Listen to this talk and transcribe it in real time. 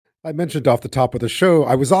I mentioned off the top of the show,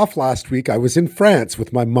 I was off last week. I was in France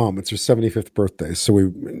with my mom. It's her 75th birthday.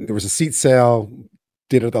 So there was a seat sale,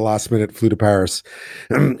 did it at the last minute, flew to Paris.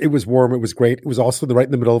 It was warm. It was great. It was also right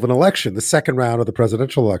in the middle of an election, the second round of the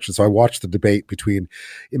presidential election. So I watched the debate between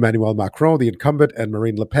Emmanuel Macron, the incumbent, and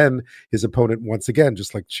Marine Le Pen, his opponent, once again,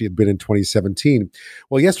 just like she had been in 2017.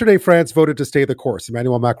 Well, yesterday, France voted to stay the course.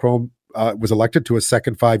 Emmanuel Macron was elected to a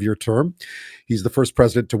second 5-year term. He's the first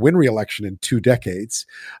president to win re-election in 2 decades.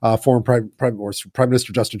 Former Prime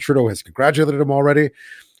Minister Justin Trudeau has congratulated him already.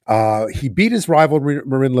 He beat his rival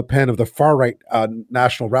Marine Le Pen of the far-right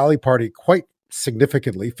National Rally Party quite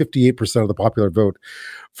significantly, 58% of the popular vote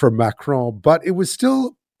for Macron, but it was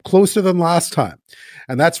still closer than last time.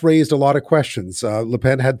 And that's raised a lot of questions. Le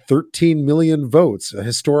Pen had 13 million votes, a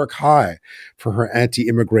historic high for her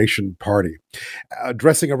anti-immigration party.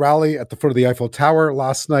 Addressing a rally at the foot of the Eiffel Tower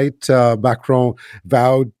last night, Macron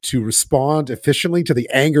vowed to respond efficiently to the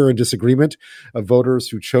anger and disagreement of voters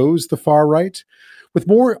who chose the far right. With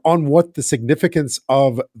more on what the significance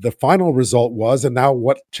of the final result was and now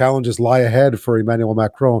what challenges lie ahead for Emmanuel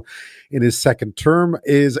Macron in his second term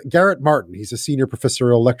is Garrett Martin. He's a senior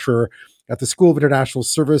professorial lecturer at the School of International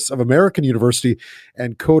Service of American University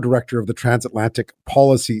and co-director of the Transatlantic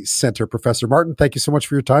Policy Center. Professor Martin, thank you so much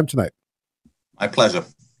for your time tonight. My pleasure.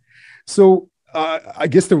 So I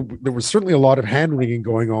guess there was certainly a lot of hand-wringing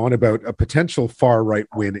going on about a potential far-right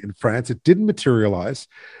win in France. It didn't materialize,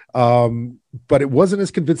 but it wasn't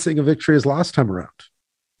as convincing a victory as last time around.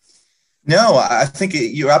 No, I think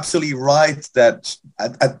you're absolutely right that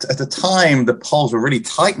at the time, the polls were really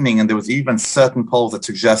tightening, and there was even certain polls that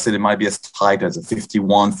suggested it might be as tight as a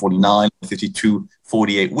 51-49,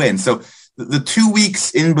 52-48 win. So the 2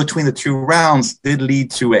 weeks in between the two rounds did lead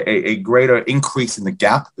to a greater increase in the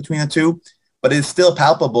gap between the two. But it's still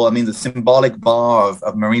palpable. I mean, the symbolic bar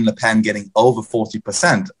of Marine Le Pen getting over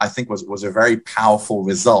 40%, I think, was a very powerful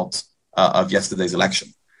result of yesterday's election.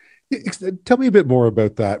 Tell me a bit more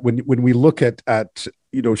about that. When we look at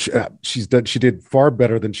she did far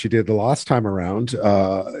better than she did the last time around.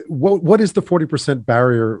 What does the 40%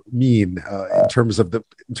 barrier mean in terms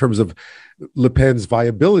of Le Pen's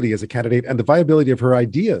viability as a candidate and the viability of her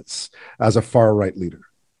ideas as a far right leader?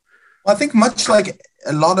 Well, I think much like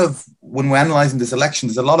a lot of when we're analyzing this election,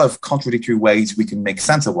 there's a lot of contradictory ways we can make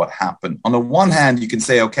sense of what happened. On the one hand, you can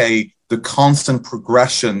say, okay, the constant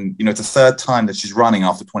progression, it's a third time that she's running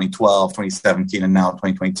after 2012, 2017, and now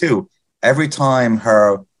 2022. Every time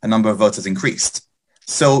her number of votes has increased.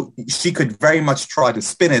 So she could very much try to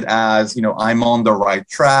spin it as, I'm on the right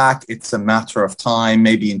track. It's a matter of time.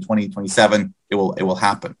 Maybe in 2027, it will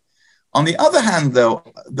happen. On the other hand, though,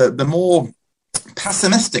 the more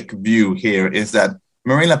pessimistic view here is that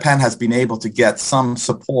Marine Le Pen has been able to get some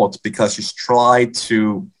support because she's tried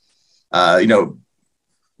to,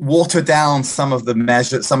 water down some of the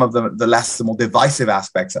measures, some of the more divisive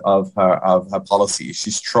aspects of her policy.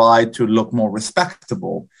 She's tried to look more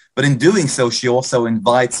respectable, but in doing so, she also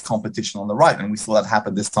invites competition on the right, and we saw that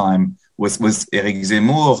happen this time with Éric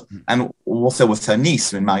Zemmour and also with her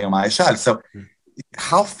niece, Marion Maréchal. So,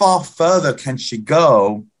 how far further can she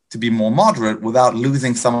go to be more moderate without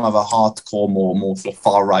losing some of her hardcore, more sort of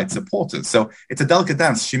far-right supporters? So it's a delicate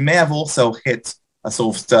dance. She may have also hit a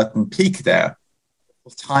sort of certain peak there.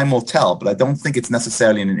 Time will tell, but I don't think it's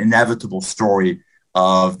necessarily an inevitable story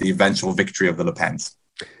of the eventual victory of the Le Pens.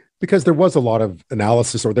 Because there was a lot of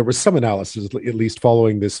analysis, or there was some analysis, at least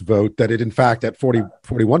following this vote, that it, in fact, at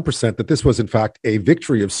 41%, that this was, in fact, a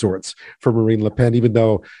victory of sorts for Marine Le Pen, even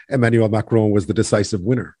though Emmanuel Macron was the decisive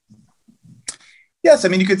winner. Yes, I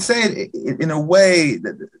mean, you could say it in a way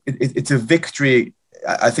that it's a victory,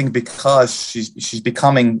 I think, because she's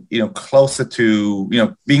becoming, closer to,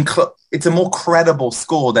 being it's a more credible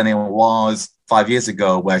score than it was 5 years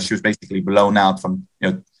ago, where she was basically blown out from,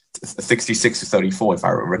 66 to 34, if I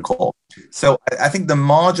recall. So I think the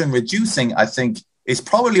margin reducing, I think, is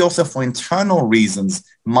probably also for internal reasons,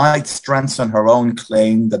 might strengthen her own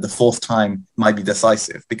claim that the fourth time might be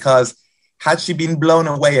decisive. Because had she been blown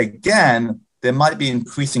away again, there might be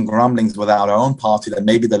increasing grumblings without her own party that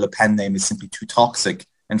maybe the Le Pen name is simply too toxic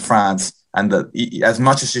in France, and that as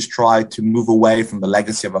much as she's tried to move away from the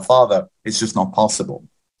legacy of her father, it's just not possible.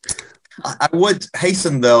 I would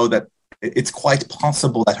hasten, though, that it's quite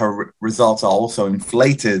possible that her results are also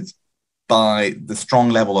inflated by the strong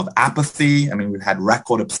level of apathy. I mean, we've had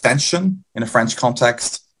record abstention in a French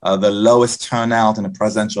context, the lowest turnout in a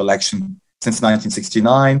presidential election since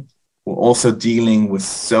 1969. We're also dealing with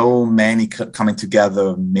so many coming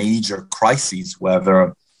together major crises,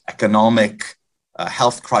 whether economic,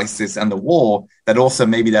 health crisis, and the war, that also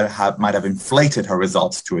maybe might have inflated her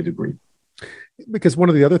results to a degree. Because one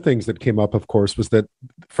of the other things that came up, of course, was that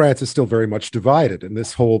France is still very much divided, and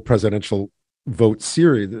this whole presidential vote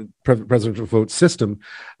series, the presidential vote system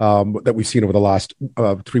that we've seen over the last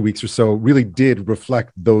 3 weeks or so really did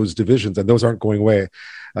reflect those divisions, and those aren't going away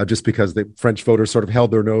just because the French voters sort of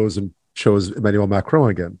held their nose and chose Emmanuel Macron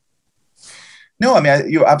again. No, I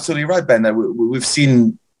mean, you're absolutely right, Ben. That we've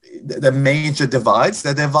seen the major divides,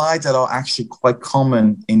 the divides that are actually quite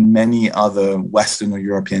common in many other Western or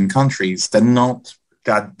European countries. They're not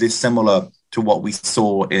that dissimilar to what we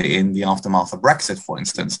saw in the aftermath of Brexit, for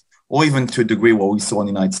instance, or even to a degree what we saw in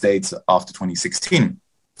the United States after 2016.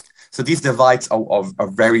 So these divides are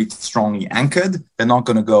very strongly anchored. They're not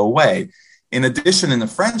going to go away. In addition, in the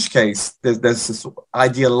French case, there's this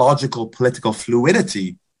ideological political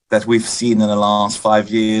fluidity that we've seen in the last 5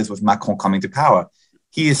 years with Macron coming to power.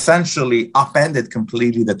 He essentially upended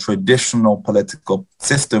completely the traditional political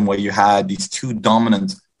system where you had these two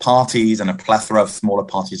dominant parties and a plethora of smaller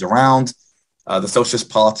parties around. The Socialist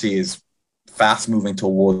Party is fast moving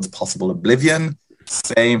towards possible oblivion.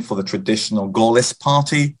 Same for the traditional Gaullist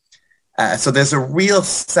Party. So there's a real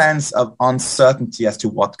sense of uncertainty as to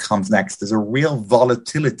what comes next. There's a real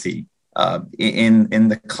volatility in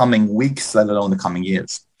the coming weeks, let alone the coming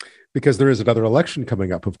years. Because there is another election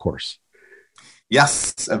coming up, of course.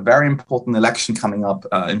 Yes, a very important election coming up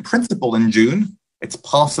in principle in June. It's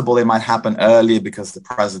possible it might happen earlier because the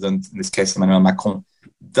president, in this case, Emmanuel Macron,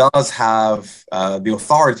 does have the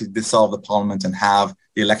authority to dissolve the parliament and have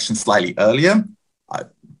the election slightly earlier.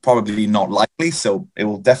 Probably not likely, so it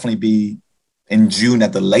will definitely be in June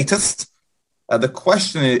at the latest. The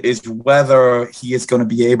question is whether he is going to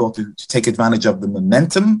be able to take advantage of the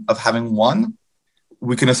momentum of having won.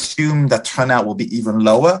 We can assume that turnout will be even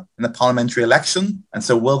lower in the parliamentary election, and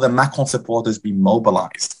so will the Macron supporters be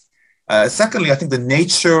mobilized? Secondly, I think the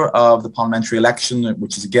nature of the parliamentary election,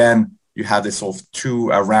 which is, again, you have this sort of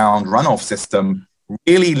two-round runoff system,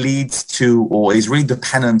 really leads to, or is really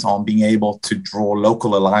dependent on being able to draw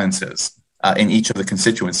local alliances in each of the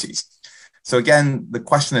constituencies. So again, the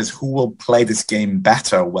question is who will play this game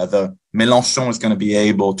better, whether Mélenchon is going to be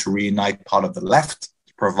able to reunite part of the left,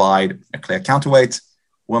 to provide a clear counterweight,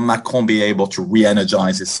 will Macron be able to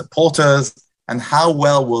re-energize his supporters, and how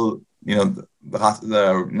well will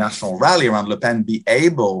the national rally around Le Pen be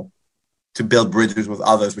able to build bridges with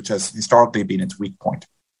others, which has historically been its weak point?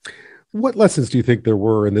 What lessons do you think there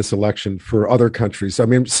were in this election for other countries? I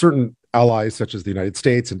mean, certain allies such as the United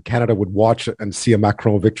States and Canada would watch it and see a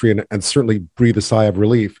Macron victory and certainly breathe a sigh of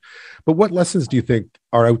relief. But what lessons do you think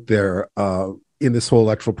are out there in this whole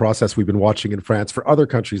electoral process we've been watching in France for other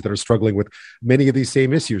countries that are struggling with many of these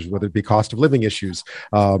same issues, whether it be cost of living issues,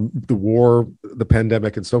 the war, the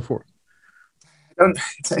pandemic, and so forth?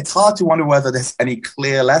 It's hard to wonder whether there's any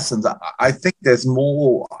clear lessons. I think there's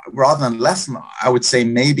more, rather than lesson, I would say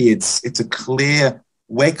maybe it's a clear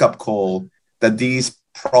wake-up call that these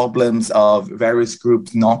problems of various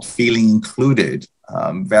groups not feeling included,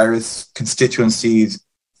 various constituencies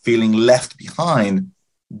feeling left behind,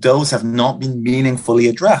 those have not been meaningfully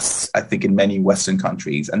addressed, I think, in many Western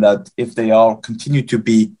countries, and that if they are continue to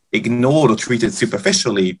be ignored or treated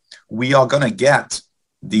superficially, we are going to get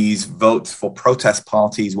these votes for protest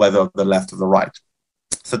parties, whether of the left or the right.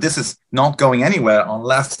 So this is not going anywhere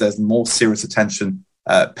unless there's more serious attention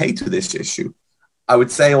paid to this issue. I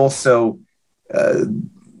would say also,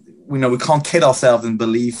 we can't kid ourselves and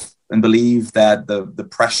believe that the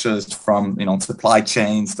pressures from supply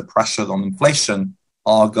chains, the pressures on inflation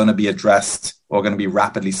are going to be addressed or going to be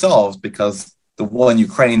rapidly solved, because the war in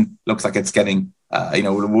Ukraine looks like it's getting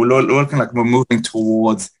we're looking like we're moving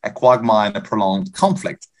towards a quagmire and a prolonged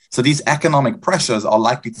conflict. So these economic pressures are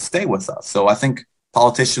likely to stay with us. So I think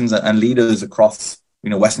politicians and leaders across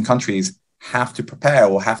Western countries have to prepare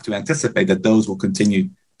or have to anticipate that those will continue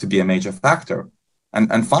to be a major factor.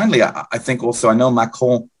 And finally, I think also, I know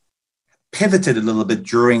Macron pivoted a little bit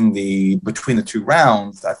between the two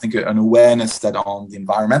rounds. I think an awareness that on the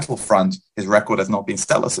environmental front, his record has not been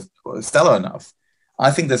stellar enough. I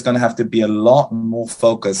think there's going to have to be a lot more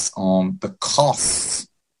focus on the costs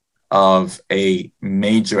of a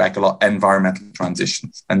major environmental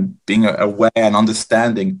transitions and being aware and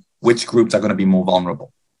understanding which groups are going to be more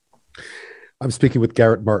vulnerable. I'm speaking with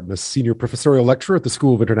Garrett Martin, a senior professorial lecturer at the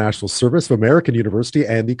School of International Service of American University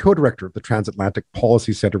and the co-director of the Transatlantic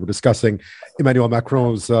Policy Center. We're discussing Emmanuel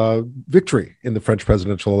Macron's victory in the French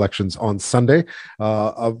presidential elections on Sunday,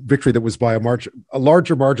 a victory that was by a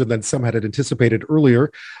larger margin than some had anticipated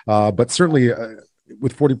earlier, but certainly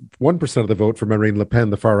with 41% of the vote for Marine Le Pen,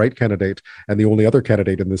 the far-right candidate, and the only other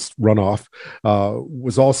candidate in this runoff,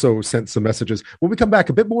 was also sent some messages. When we come back,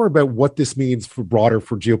 a bit more about what this means for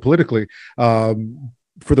geopolitically,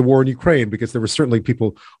 for the war in Ukraine, because there were certainly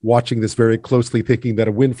people watching this very closely thinking that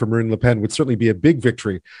a win for Marine Le Pen would certainly be a big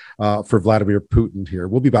victory for Vladimir Putin here.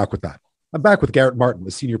 We'll be back with that. I'm back with Garrett Martin,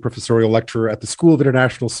 the senior professorial lecturer at the School of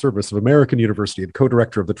International Service of American University and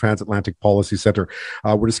co-director of the Transatlantic Policy Center.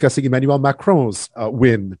 We're discussing Emmanuel Macron's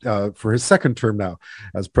win for his second term now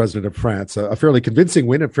as president of France. A fairly convincing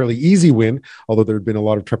win, a fairly easy win, although there had been a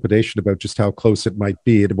lot of trepidation about just how close it might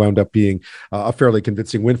be. It wound up being a fairly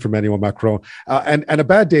convincing win for Emmanuel Macron. And a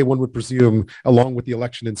bad day, one would presume, along with the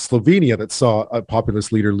election in Slovenia that saw a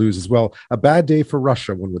populist leader lose as well. A bad day for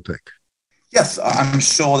Russia, one would think. Yes, I'm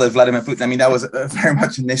sure that Vladimir Putin, I mean, that was very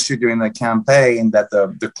much an issue during the campaign, that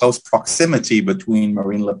the close proximity between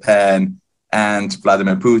Marine Le Pen and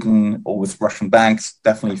Vladimir Putin, or with Russian banks,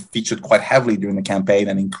 definitely featured quite heavily during the campaign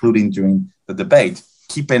and including during the debate.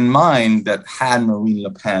 Keep in mind that had Marine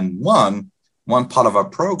Le Pen won, one part of our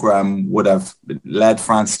program would have led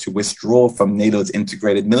France to withdraw from NATO's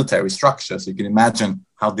integrated military structure. So you can imagine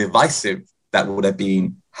how divisive that would have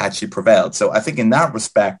been had she prevailed. So I think in that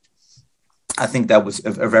respect, I think that was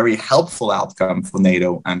a very helpful outcome for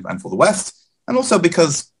NATO and for the West. And also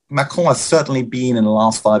because Macron has certainly been in the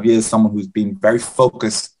last 5 years someone who's been very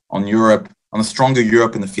focused on Europe, on a stronger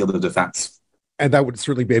Europe in the field of defense. And that would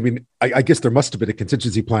certainly be, I mean, I guess there must have been a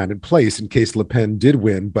contingency plan in place in case Le Pen did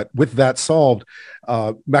win. But with that solved,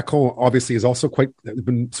 Macron obviously is also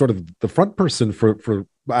been sort of the front person for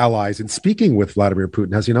allies in speaking with Vladimir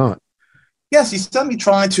Putin, has he not? Yes, he has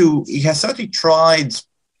certainly tried,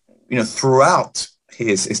 throughout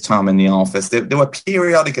his time in the office. There were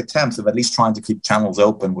periodic attempts of at least trying to keep channels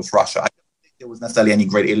open with Russia. I don't think there was necessarily any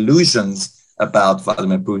great illusions about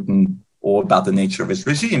Vladimir Putin or about the nature of his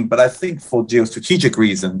regime. But I think for geostrategic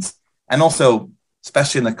reasons, and also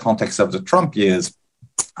especially in the context of the Trump years,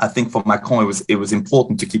 I think for Macron, it was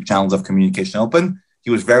important to keep channels of communication open.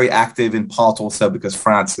 He was very active in part also because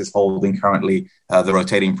France is holding currently the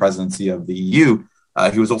rotating presidency of the EU.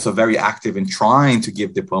 He was also very active in trying to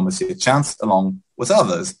give diplomacy a chance along with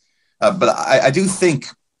others. But I do think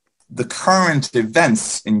the current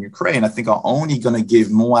events in Ukraine, I think, are only going to give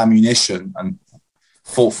more ammunition and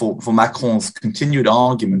for Macron's continued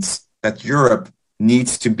arguments that Europe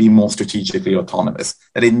needs to be more strategically autonomous,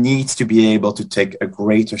 that it needs to be able to take a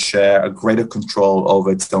greater share, a greater control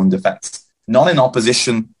over its own defense. Not in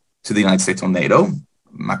opposition to the United States or NATO.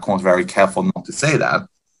 Macron's very careful not to say that.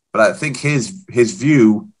 But I think his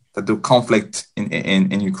view that the conflict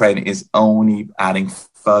in Ukraine is only adding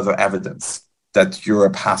further evidence that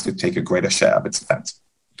Europe has to take a greater share of its defense.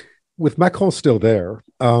 With Macron still there,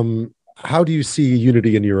 how do you see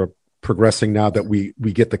unity in Europe progressing now that we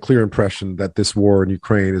get the clear impression that this war in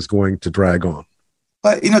Ukraine is going to drag on?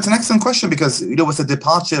 But, it's an excellent question because, with the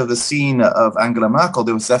departure of the scene of Angela Merkel,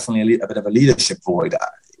 there was definitely a bit of a leadership void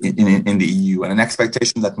in the EU and an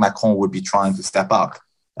expectation that Macron would be trying to step up.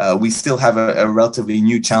 We still have a relatively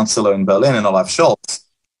new chancellor in Berlin, and Olaf Scholz.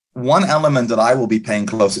 One element that I will be paying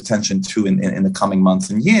close attention to in the coming months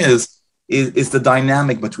and years is the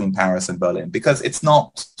dynamic between Paris and Berlin, because it's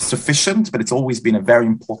not sufficient, but it's always been a very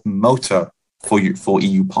important motor for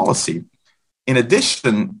EU policy. In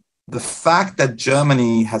addition, the fact that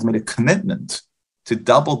Germany has made a commitment to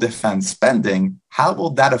double defense spending, how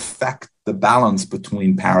will that affect the balance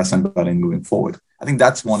between Paris and Berlin moving forward? I think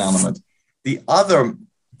that's one element. The other,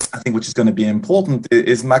 I think, which is going to be important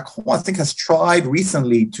is Macron, I think, has tried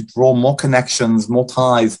recently to draw more connections, more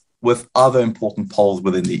ties with other important poles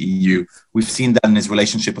within the EU. We've seen that in his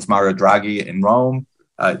relationship with Mario Draghi in Rome,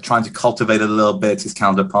 trying to cultivate a little bit his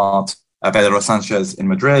counterpart, Pedro Sanchez in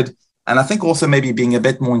Madrid. And I think also maybe being a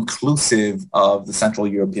bit more inclusive of the Central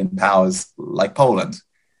European powers like Poland.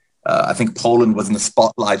 I think Poland was in the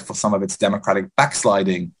spotlight for some of its democratic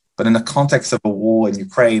backsliding. But in the context of a war in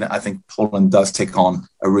Ukraine, I think Poland does take on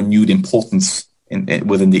a renewed importance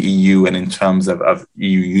within the EU and in terms of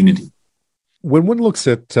EU unity. When one looks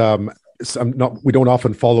at, we don't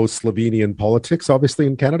often follow Slovenian politics, obviously,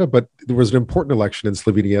 in Canada, but there was an important election in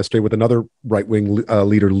Slovenia yesterday with another right-wing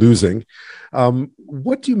leader losing.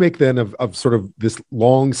 What do you make then of sort of this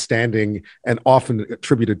long-standing and often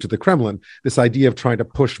attributed to the Kremlin, this idea of trying to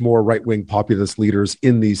push more right-wing populist leaders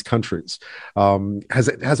in these countries? Has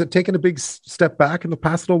it taken a big step back in the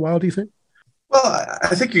past little while, do you think? Well,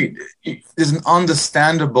 I think there's an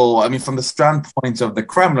understandable, from the standpoint of the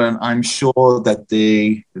Kremlin, I'm sure that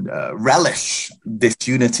they relish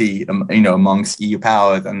disunity, amongst EU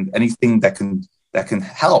powers, and anything that can that can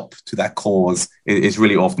help to that cause is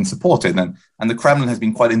really often supported. And the Kremlin has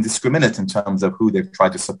been quite indiscriminate in terms of who they've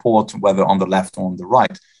tried to support, whether on the left or on the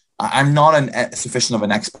right. I'm not sufficient of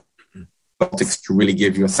an expert to really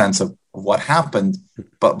give you a sense of what happened,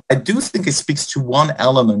 but I do think it speaks to one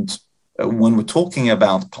element when we're talking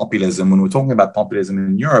about populism,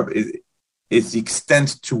 in Europe, is the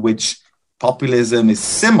extent to which populism is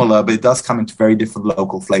similar, but it does come into very different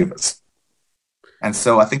local flavors. And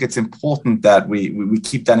so I think it's important that we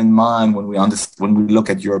keep that in mind when we look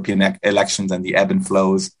at European elections and the ebb and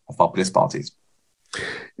flows of populist parties.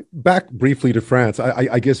 Back briefly to France,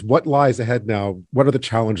 I guess what lies ahead now? What are the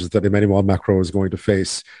challenges that Emmanuel Macron is going to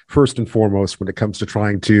face, first and foremost, when it comes to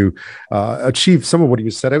trying to achieve some of what he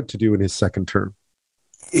was set out to do in his second term?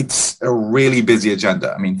 It's a really busy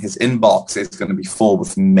agenda. I mean, his inbox is going to be full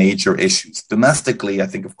with major issues. Domestically, I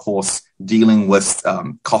think, of course, dealing with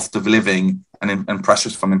cost of living and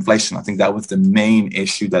pressures from inflation. I think that was the main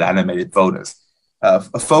issue that animated voters.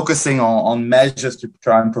 Focusing on measures to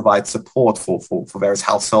try and provide support for various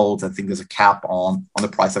households. I think there's a cap on the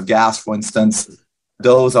price of gas, for instance.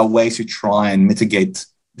 Those are ways to try and mitigate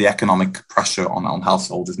the economic pressure on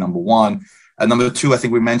households is number one. Number two, I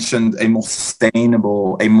think we mentioned a more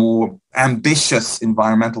sustainable, a more ambitious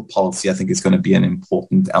environmental policy, I think is going to be an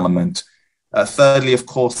important element. Thirdly, of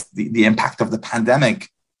course, the impact of the pandemic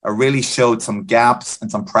really showed some gaps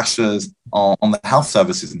and some pressures on the health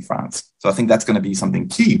services in France. So I think that's going to be something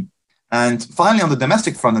key. And finally, on the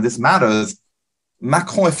domestic front, and this matters,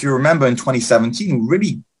 Macron, if you remember in 2017,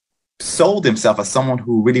 really sold himself as someone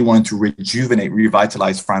who really wanted to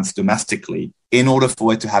revitalize France domestically in order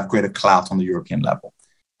for it to have greater clout on the European level.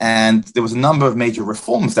 And there was a number of major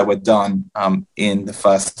reforms that were done in the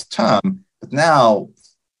first term, but now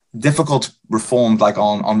difficult reforms like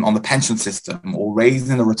on the pension system or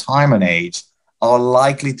raising the retirement age are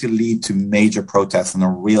likely to lead to major protests and a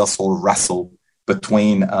real sort of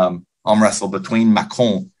arm wrestle between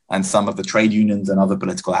Macron and some of the trade unions and other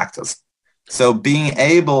political actors. So being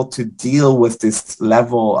able to deal with this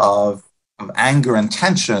level of anger and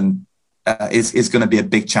tension is going to be a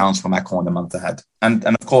big challenge for Macron in the month ahead. And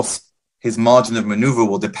of course, his margin of maneuver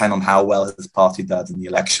will depend on how well his party does in the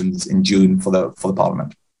elections in June for the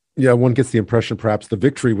parliament. Yeah, one gets the impression perhaps the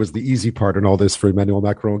victory was the easy part in all this for Emmanuel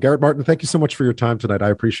Macron. Garrett Martin, thank you so much for your time tonight. I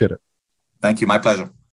appreciate it. Thank you. My pleasure.